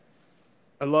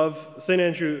I love St.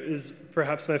 Andrew is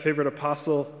perhaps my favorite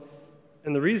apostle,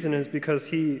 and the reason is because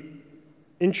he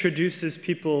introduces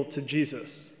people to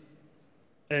Jesus,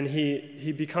 and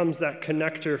he becomes that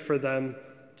connector for them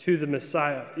to the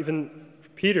Messiah. Even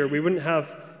Peter, we wouldn't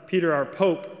have Peter, our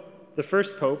Pope, the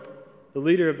first Pope, the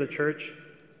leader of the church,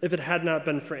 if it had not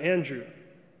been for Andrew.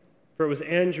 For it was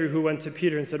Andrew who went to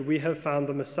Peter and said, "We have found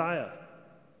the Messiah."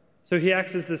 So he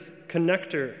acts as this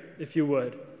connector, if you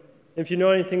would. If you know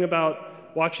anything about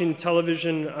watching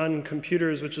television on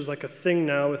computers, which is like a thing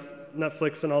now with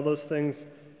Netflix and all those things,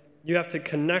 you have to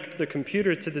connect the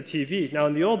computer to the TV. Now,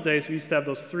 in the old days, we used to have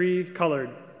those three colored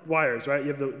wires, right?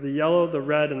 You have the yellow, the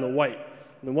red, and the white.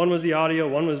 And the one was the audio,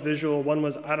 one was visual, one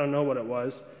was, I don't know what it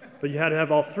was, but you had to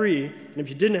have all three. And if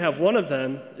you didn't have one of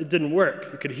them, it didn't work.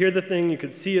 You could hear the thing, you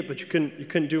could see it, but you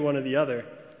couldn't do one or the other.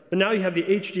 But now you have the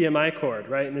HDMI cord,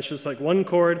 right? And it's just like one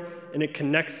cord, and it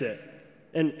connects it.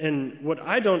 And what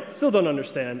I still don't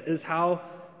understand is how,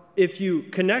 if you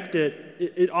connect it,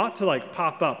 it ought to like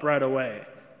pop up right away.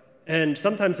 And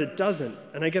sometimes it doesn't.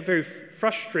 And I get very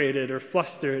frustrated or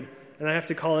flustered, and I have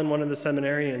to call in one of the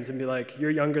seminarians and be like,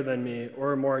 "You're younger than me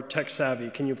or more tech savvy.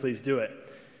 Can you please do it?"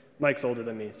 Mike's older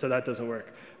than me, so that doesn't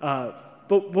work.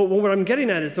 But what I'm getting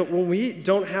at is that when we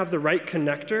don't have the right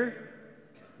connector,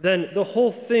 then the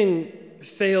whole thing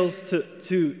fails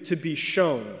to be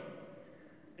shown.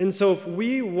 And so if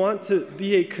we want to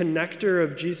be a connector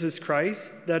of Jesus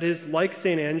Christ, that is, like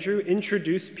St. Andrew,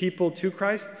 introduce people to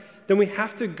Christ, then we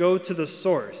have to go to the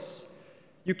source.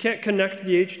 You can't connect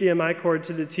the HDMI cord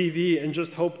to the TV and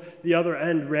just hope the other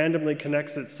end randomly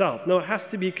connects itself. No, it has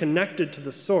to be connected to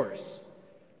the source.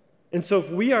 And so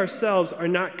if we ourselves are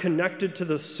not connected to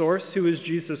the source, who is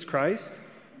Jesus Christ,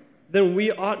 then we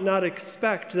ought not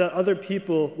expect that other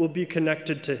people will be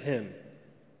connected to him.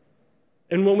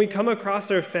 And when we come across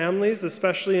our families,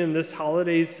 especially in this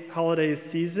holiday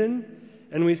season,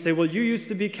 and we say, "Well, you used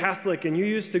to be Catholic, and you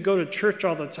used to go to church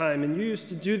all the time, and you used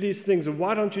to do these things, and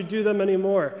why don't you do them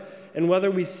anymore?" And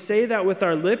whether we say that with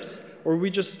our lips or we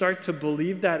just start to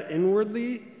believe that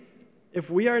inwardly, if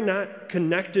we are not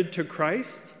connected to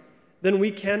Christ, then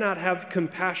we cannot have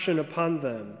compassion upon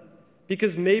them,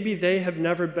 because maybe they have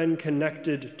never been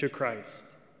connected to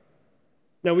Christ.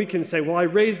 Now we can say, "Well, I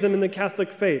raised them in the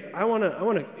Catholic faith." I want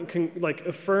to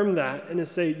affirm that and to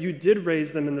say you did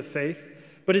raise them in the faith,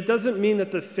 but it doesn't mean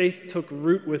that the faith took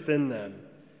root within them.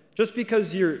 Just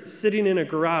because you're sitting in a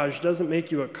garage doesn't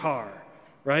make you a car,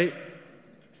 right?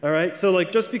 All right? So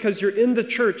just because you're in the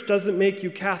church doesn't make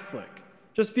you Catholic.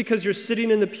 Just because you're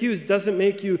sitting in the pews doesn't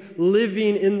make you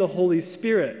living in the Holy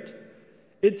Spirit.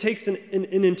 It takes an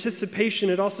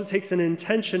anticipation. It also takes an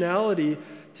intentionality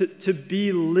to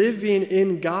be living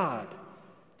in God,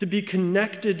 to be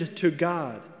connected to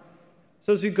God.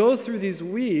 So as we go through these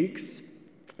weeks,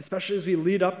 especially as we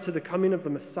lead up to the coming of the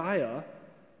Messiah,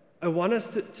 I want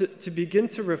us to begin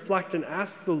to reflect and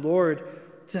ask the Lord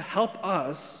to help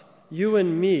us, you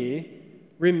and me,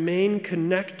 remain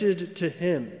connected to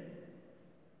him.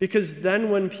 Because then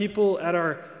when people at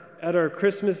our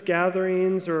Christmas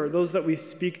gatherings, or those that we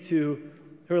speak to,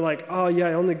 who are like, "Oh yeah,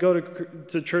 I only go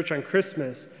to church on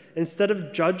Christmas," instead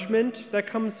of judgment that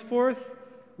comes forth,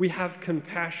 we have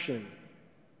compassion.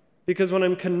 Because when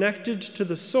I'm connected to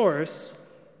the source,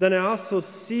 then I also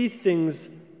see things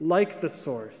like the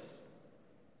source.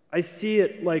 I see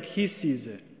it like he sees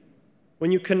it.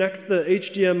 When you connect the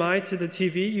HDMI to the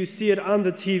TV, you see it on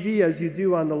the TV as you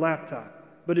do on the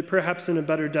laptop, but perhaps in a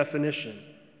better definition.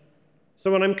 So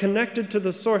when I'm connected to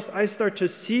the source, I start to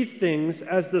see things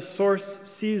as the source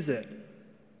sees it.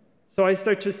 So I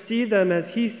start to see them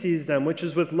as he sees them, which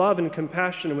is with love and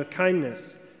compassion and with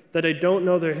kindness, that I don't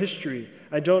know their history.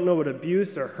 I don't know what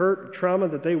abuse or hurt or trauma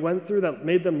that they went through that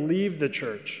made them leave the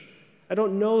church. I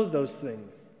don't know those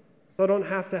things. So I don't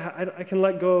have to, I can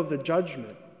let go of the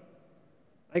judgment.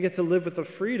 I get to live with the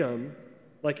freedom,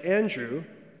 like Andrew,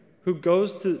 who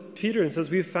goes to Peter and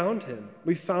says, "We found him.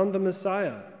 We found the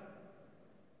Messiah."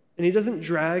 And he doesn't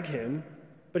drag him,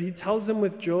 but he tells him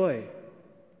with joy,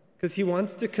 because he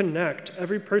wants to connect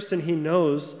every person he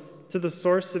knows to the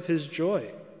source of his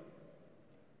joy.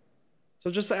 So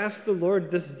just ask the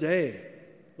Lord this day,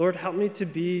 "Lord, help me to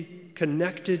be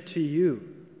connected to you,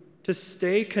 to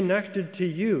stay connected to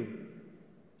you,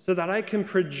 so that I can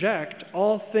project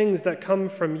all things that come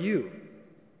from you,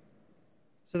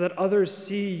 so that others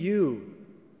see you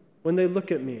when they look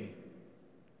at me.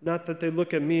 Not that they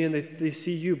look at me and they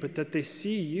see you, but that they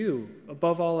see you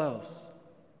above all else,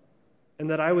 and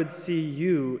that I would see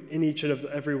you in each and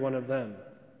every one of them,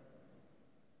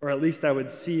 or at least I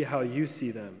would see how you see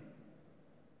them."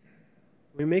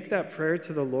 When we make that prayer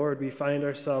to the Lord, we find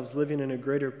ourselves living in a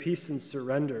greater peace and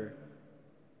surrender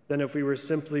than if we were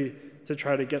simply to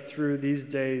try to get through these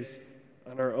days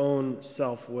on our own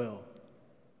self-will.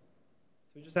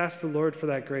 So we just ask the Lord for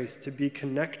that grace to be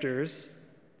connectors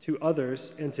to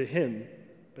others and to him,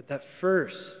 but that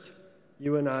first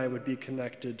you and I would be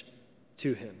connected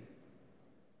to him.